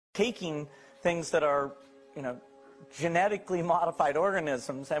taking things that are, genetically modified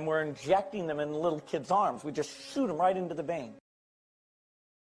organisms, and we're injecting them in little kids' arms. We just shoot them right into the vein.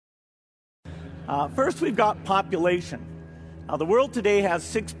 First, we've got population. Now, the world today has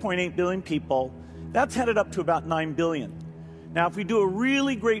 6.8 billion people. That's headed up to about 9 billion. Now, if we do a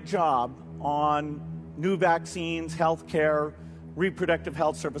really great job on new vaccines, healthcare, reproductive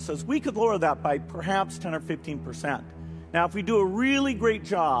health services, we could lower that by perhaps 10 or 15%. Now, if we do a really great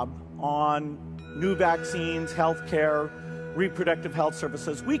job on new vaccines, healthcare, reproductive health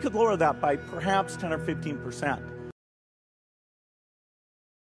services, we could lower that by perhaps 10 or 15%.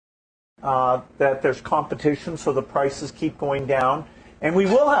 That there's competition, so the prices keep going down. And we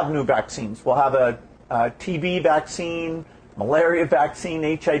will have new vaccines. We'll have a TB vaccine, malaria vaccine,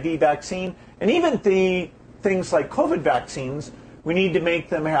 HIV vaccine, and even the things like COVID vaccines. We need to make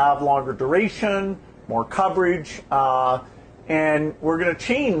them have longer duration, more coverage, and we're going to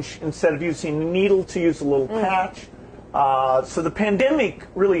change, instead of using a needle, to use a little patch. So the pandemic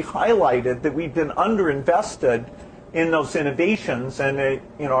really highlighted that we've been underinvested in those innovations, and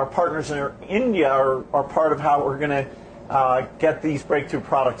our partners in India are part of how we're going to get these breakthrough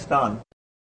products done.